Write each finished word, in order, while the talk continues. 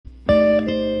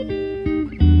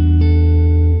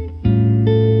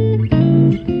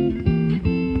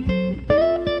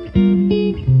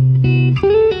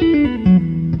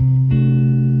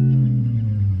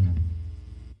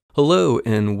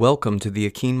Welcome to the A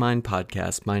Keen Mind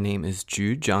podcast. My name is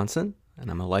Jude Johnson,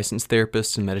 and I'm a licensed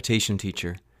therapist and meditation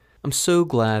teacher. I'm so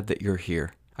glad that you're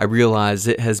here. I realize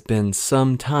it has been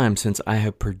some time since I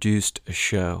have produced a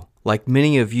show. Like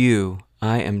many of you,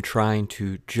 I am trying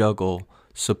to juggle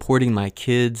supporting my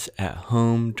kids at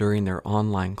home during their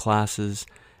online classes,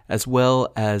 as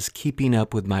well as keeping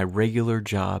up with my regular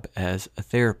job as a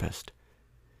therapist.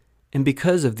 And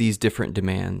because of these different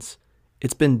demands,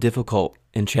 it's been difficult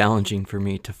and challenging for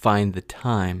me to find the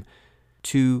time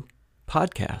to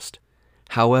podcast.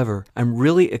 However, I'm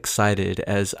really excited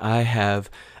as I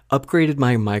have upgraded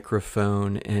my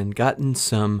microphone and gotten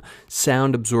some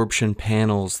sound absorption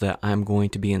panels that I'm going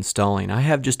to be installing. I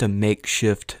have just a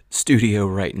makeshift studio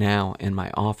right now in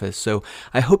my office, so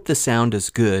I hope the sound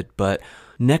is good, but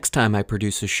next time I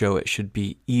produce a show, it should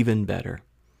be even better.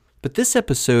 But this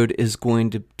episode is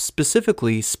going to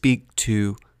specifically speak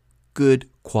to good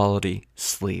quality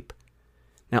sleep.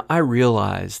 Now, I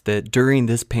realize that during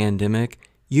this pandemic,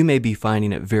 you may be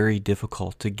finding it very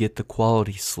difficult to get the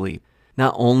quality sleep.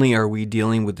 Not only are we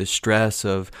dealing with the stress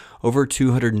of over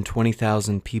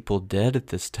 220,000 people dead at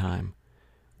this time,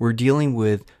 we're dealing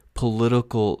with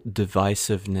political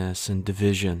divisiveness and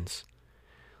divisions.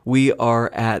 We are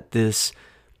at this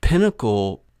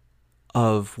pinnacle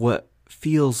of what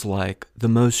feels like the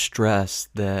most stress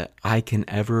that I can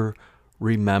ever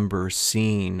remember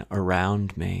seeing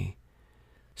around me.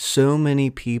 So many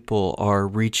people are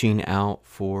reaching out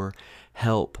for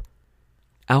help.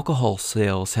 Alcohol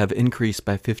sales have increased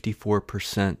by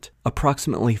 54%.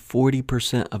 Approximately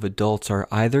 40% of adults are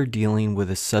either dealing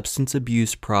with a substance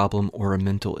abuse problem or a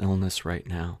mental illness right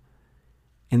now.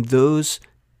 And those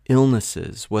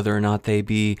illnesses, whether or not they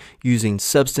be using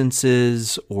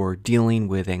substances or dealing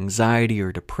with anxiety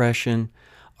or depression,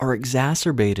 are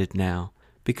exacerbated now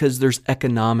because there's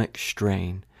economic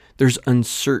strain. There's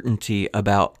uncertainty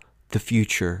about the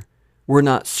future. We're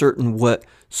not certain what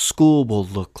school will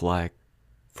look like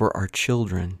for our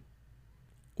children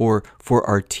or for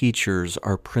our teachers,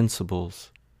 our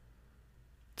principals.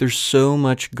 There's so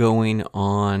much going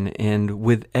on, and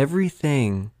with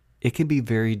everything, it can be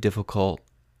very difficult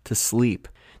to sleep.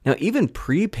 Now, even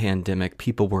pre-pandemic,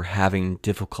 people were having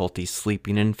difficulty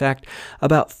sleeping. In fact,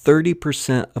 about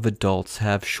 30% of adults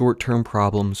have short-term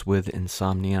problems with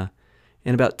insomnia,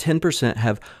 and about 10%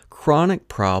 have chronic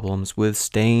problems with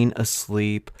staying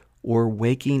asleep or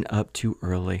waking up too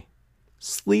early.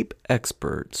 Sleep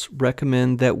experts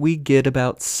recommend that we get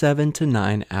about 7 to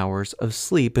 9 hours of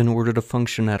sleep in order to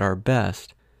function at our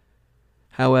best.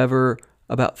 However,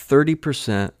 about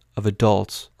 30% of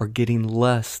adults are getting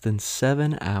less than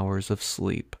 7 hours of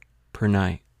sleep per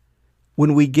night.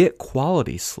 When we get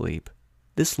quality sleep,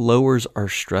 this lowers our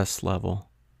stress level,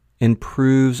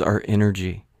 improves our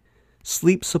energy.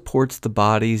 Sleep supports the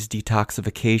body's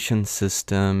detoxification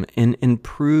system and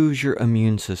improves your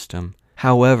immune system.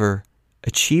 However,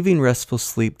 achieving restful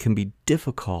sleep can be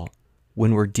difficult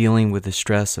when we're dealing with the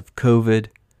stress of COVID,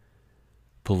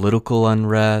 political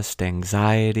unrest,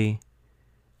 anxiety,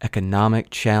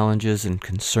 economic challenges and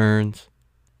concerns.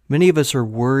 Many of us are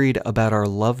worried about our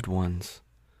loved ones.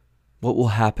 What will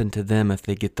happen to them if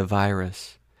they get the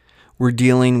virus? We're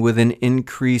dealing with an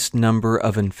increased number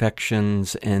of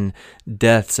infections and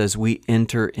deaths as we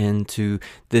enter into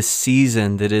this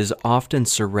season that is often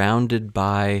surrounded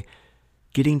by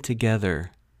getting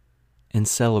together and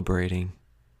celebrating.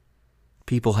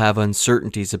 People have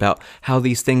uncertainties about how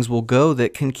these things will go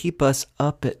that can keep us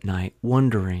up at night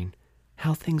wondering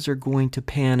how things are going to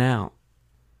pan out.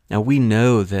 Now, we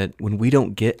know that when we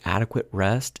don't get adequate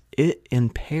rest, it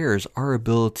impairs our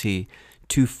ability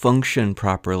to function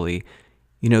properly.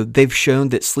 They've shown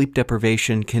that sleep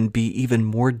deprivation can be even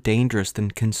more dangerous than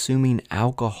consuming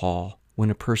alcohol when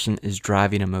a person is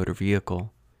driving a motor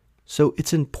vehicle. So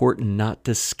it's important not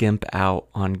to skimp out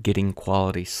on getting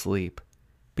quality sleep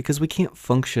because we can't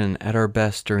function at our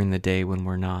best during the day when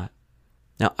we're not.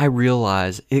 Now, I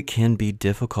realize it can be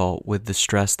difficult with the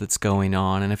stress that's going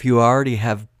on, and if you already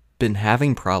have been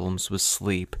having problems with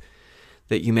sleep,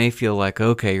 that you may feel like,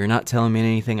 okay, you're not telling me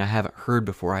anything I haven't heard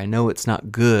before. I know it's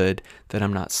not good that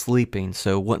I'm not sleeping,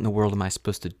 so what in the world am I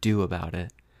supposed to do about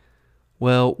it?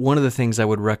 Well, one of the things I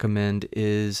would recommend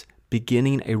is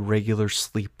beginning a regular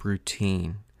sleep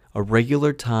routine, a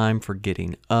regular time for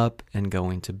getting up and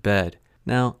going to bed.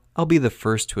 Now, I'll be the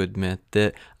first to admit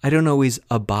that I don't always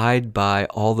abide by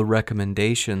all the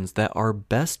recommendations that are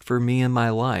best for me in my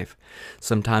life.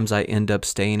 Sometimes I end up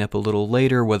staying up a little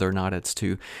later, whether or not it's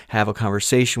to have a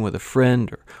conversation with a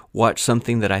friend or watch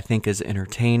something that I think is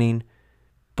entertaining.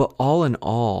 But all in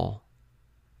all,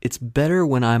 it's better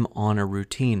when I'm on a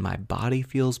routine. My body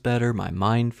feels better, my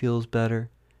mind feels better.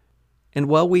 And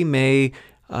while we may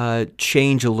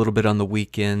change a little bit on the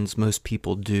weekends, most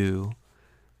people do,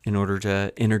 in order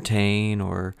to entertain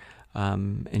or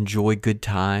enjoy good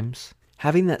times,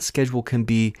 having that schedule can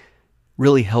be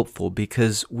really helpful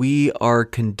because we are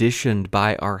conditioned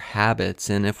by our habits.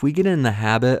 And if we get in the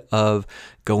habit of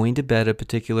going to bed at a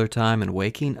particular time and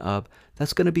waking up,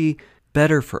 that's going to be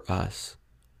better for us.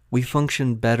 We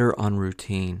function better on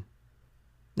routine.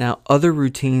 Now, other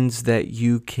routines that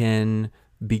you can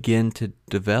begin to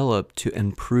develop to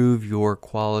improve your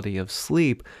quality of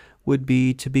sleep would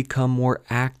be to become more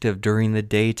active during the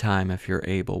daytime if you're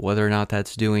able, whether or not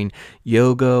that's doing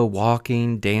yoga,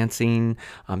 walking, dancing,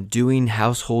 doing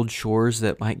household chores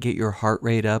that might get your heart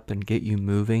rate up and get you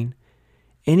moving.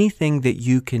 Anything that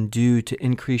you can do to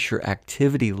increase your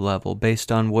activity level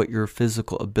based on what your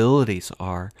physical abilities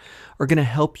are going to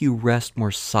help you rest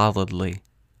more solidly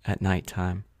at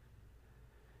nighttime.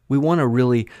 We want to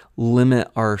really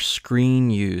limit our screen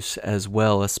use as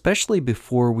well, especially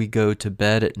before we go to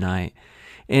bed at night.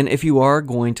 And if you are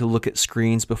going to look at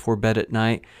screens before bed at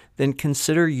night, then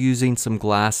consider using some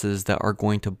glasses that are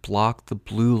going to block the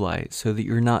blue light so that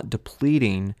you're not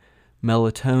depleting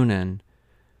melatonin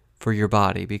for your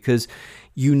body, because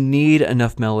you need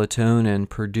enough melatonin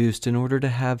produced in order to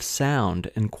have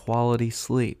sound and quality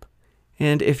sleep.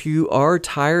 And if you are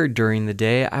tired during the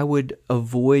day, I would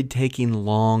avoid taking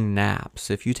long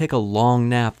naps. If you take a long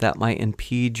nap, that might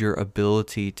impede your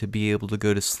ability to be able to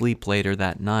go to sleep later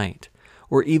that night.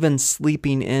 Or even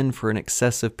sleeping in for an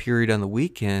excessive period on the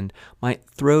weekend might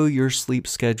throw your sleep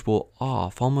schedule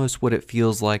off, almost what it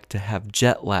feels like to have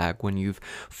jet lag when you've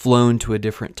flown to a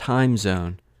different time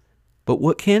zone. But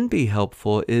what can be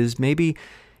helpful is maybe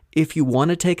if you want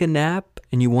to take a nap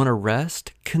and you want to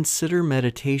rest, consider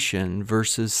meditation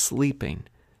versus sleeping.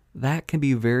 That can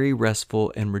be very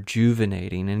restful and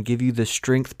rejuvenating and give you the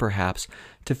strength perhaps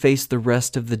to face the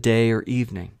rest of the day or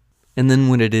evening. And then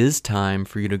when it is time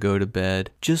for you to go to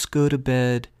bed, just go to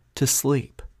bed to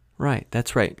sleep. Right,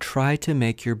 that's right. Try to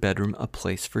make your bedroom a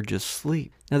place for just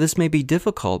sleep. Now this may be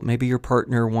difficult. Maybe your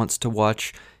partner wants to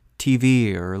watch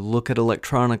TV or look at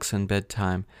electronics in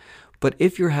bedtime. But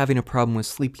if you're having a problem with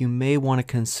sleep, you may want to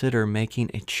consider making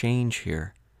a change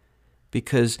here,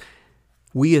 because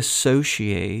we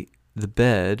associate the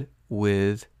bed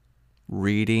with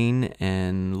reading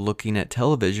and looking at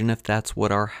television if that's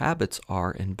what our habits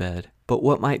are in bed. But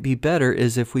what might be better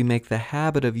is if we make the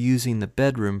habit of using the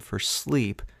bedroom for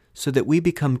sleep so that we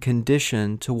become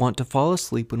conditioned to want to fall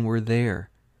asleep when we're there.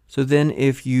 So then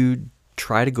if you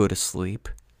try to go to sleep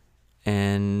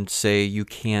and say you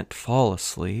can't fall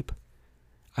asleep,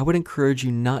 I would encourage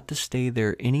you not to stay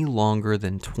there any longer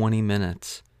than 20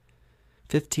 minutes.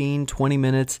 15, 20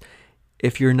 minutes.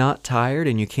 If you're not tired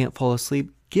and you can't fall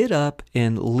asleep, get up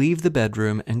and leave the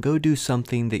bedroom and go do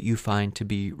something that you find to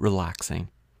be relaxing,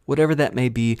 whatever that may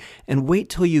be, and wait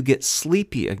till you get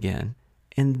sleepy again,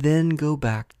 and then go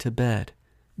back to bed.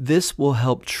 This will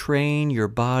help train your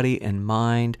body and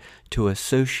mind to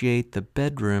associate the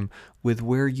bedroom with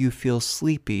where you feel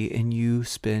sleepy and you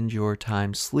spend your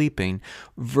time sleeping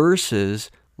versus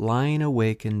lying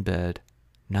awake in bed,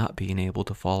 not being able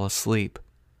to fall asleep.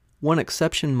 One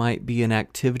exception might be an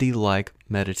activity like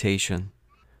meditation.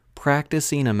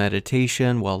 Practicing a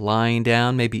meditation while lying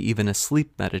down, maybe even a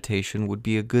sleep meditation, would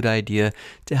be a good idea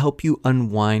to help you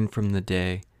unwind from the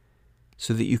day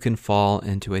so that you can fall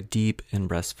into a deep and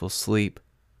restful sleep.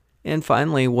 And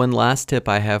finally, one last tip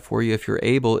I have for you if you're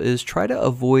able is try to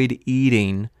avoid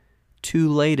eating too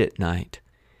late at night.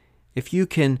 If you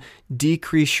can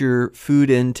decrease your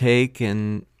food intake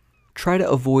and try to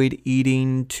avoid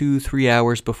eating 2-3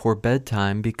 hours before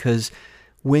bedtime, because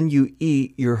when you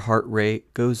eat, your heart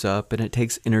rate goes up and it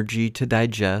takes energy to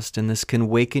digest, and this can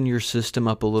waken your system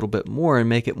up a little bit more and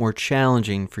make it more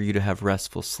challenging for you to have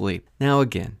restful sleep. Now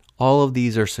again, all of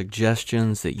these are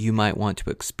suggestions that you might want to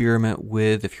experiment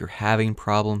with if you're having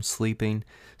problems sleeping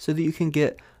so that you can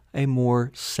get a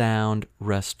more sound,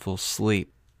 restful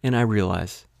sleep. And I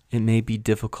realize it may be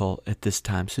difficult at this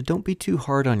time, so don't be too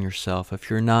hard on yourself if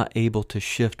you're not able to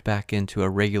shift back into a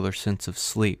regular sense of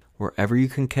sleep. Wherever you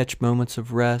can catch moments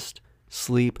of rest,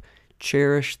 sleep,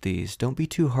 cherish these. Don't be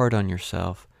too hard on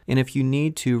yourself. And if you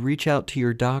need to, reach out to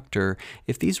your doctor.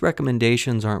 If these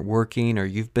recommendations aren't working or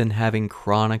you've been having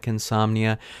chronic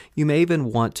insomnia, you may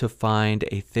even want to find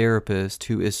a therapist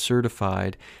who is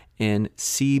certified in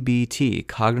CBT,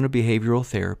 cognitive behavioral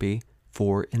therapy,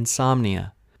 for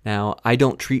insomnia. Now, I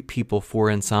don't treat people for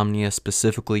insomnia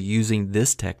specifically using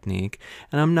this technique,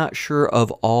 and I'm not sure of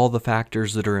all the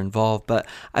factors that are involved, but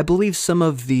I believe some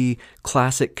of the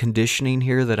classic conditioning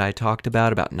here that I talked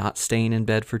about not staying in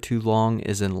bed for too long,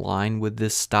 is in line with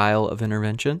this style of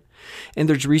intervention. And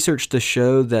there's research to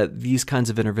show that these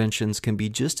kinds of interventions can be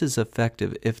just as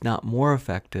effective, if not more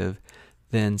effective,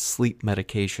 than sleep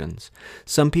medications.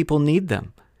 Some people need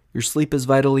them. Your sleep is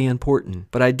vitally important.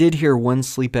 But I did hear one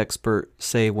sleep expert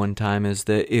say one time is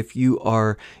that if you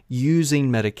are using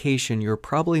medication, you're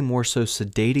probably more so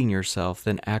sedating yourself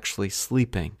than actually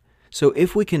sleeping. So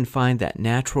if we can find that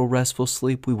natural restful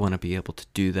sleep, we want to be able to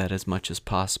do that as much as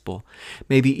possible.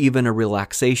 Maybe even a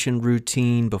relaxation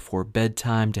routine before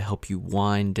bedtime to help you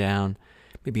wind down.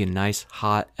 Maybe a nice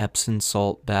hot Epsom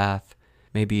salt bath.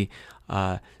 Maybe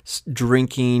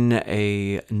drinking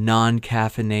a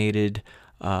non-caffeinated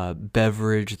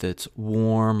beverage that's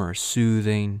warm or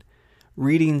soothing,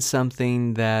 reading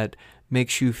something that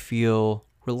makes you feel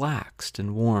relaxed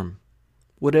and warm.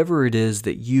 Whatever it is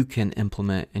that you can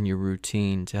implement in your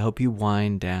routine to help you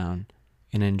wind down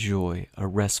and enjoy a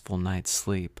restful night's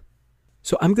sleep.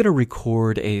 So I'm going to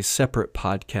record a separate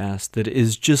podcast that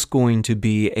is just going to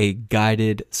be a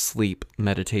guided sleep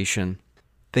meditation.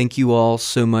 Thank you all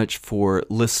so much for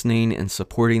listening and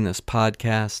supporting this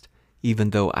podcast, even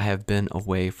though I have been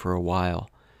away for a while.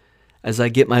 As I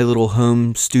get my little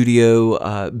home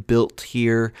studio built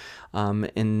here,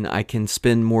 and I can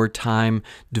spend more time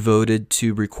devoted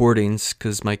to recordings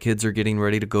because my kids are getting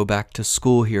ready to go back to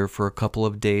school here for a couple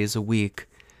of days a week,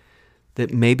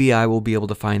 that maybe I will be able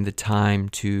to find the time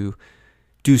to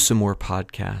do some more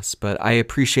podcasts. But I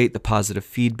appreciate the positive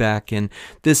feedback, and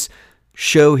this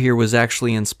show here was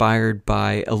actually inspired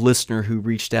by a listener who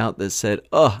reached out that said,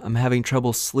 I'm having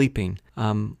trouble sleeping.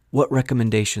 What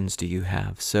recommendations do you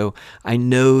have? So I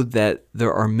know that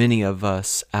there are many of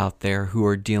us out there who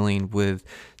are dealing with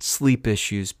sleep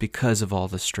issues because of all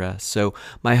the stress. So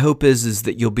my hope is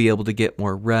that you'll be able to get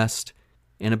more rest,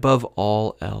 and above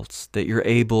all else, that you're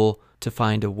able to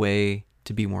find a way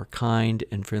to be more kind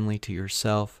and friendly to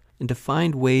yourself, and to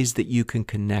find ways that you can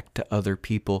connect to other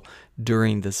people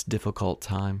during this difficult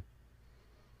time.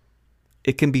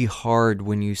 It can be hard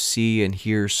when you see and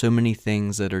hear so many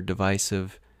things that are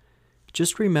divisive.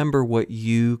 Just remember what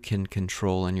you can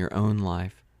control in your own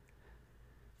life.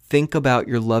 Think about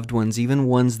your loved ones, even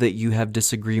ones that you have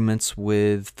disagreements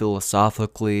with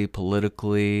philosophically,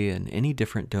 politically, in any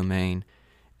different domain.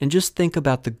 And just think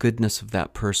about the goodness of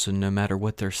that person, no matter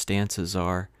what their stances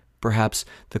are. Perhaps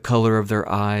the color of their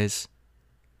eyes,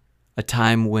 a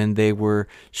time when they were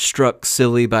struck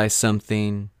silly by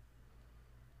something,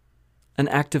 an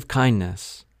act of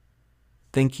kindness,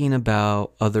 thinking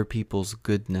about other people's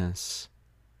goodness,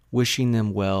 wishing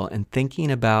them well, and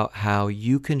thinking about how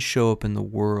you can show up in the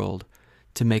world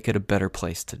to make it a better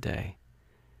place today.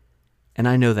 And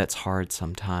I know that's hard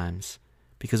sometimes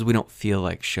because we don't feel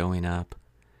like showing up.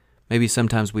 Maybe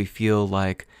sometimes we feel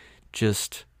like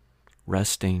just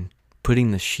resting,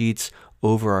 putting the sheets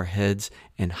over our heads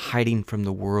and hiding from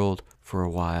the world for a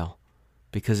while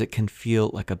because it can feel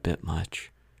like a bit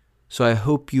much. So I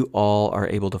hope you all are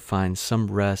able to find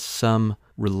some rest, some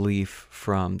relief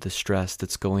from the stress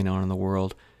that's going on in the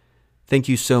world. Thank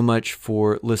you so much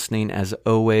for listening. As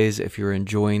always, if you're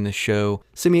enjoying the show,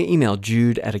 send me an email,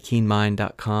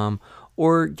 jude@akeenmind.com,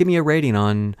 or give me a rating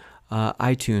on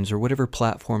iTunes or whatever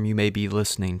platform you may be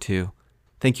listening to.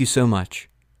 Thank you so much.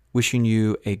 Wishing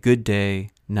you a good day,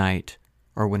 night,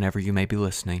 or whenever you may be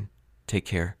listening. Take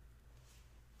care.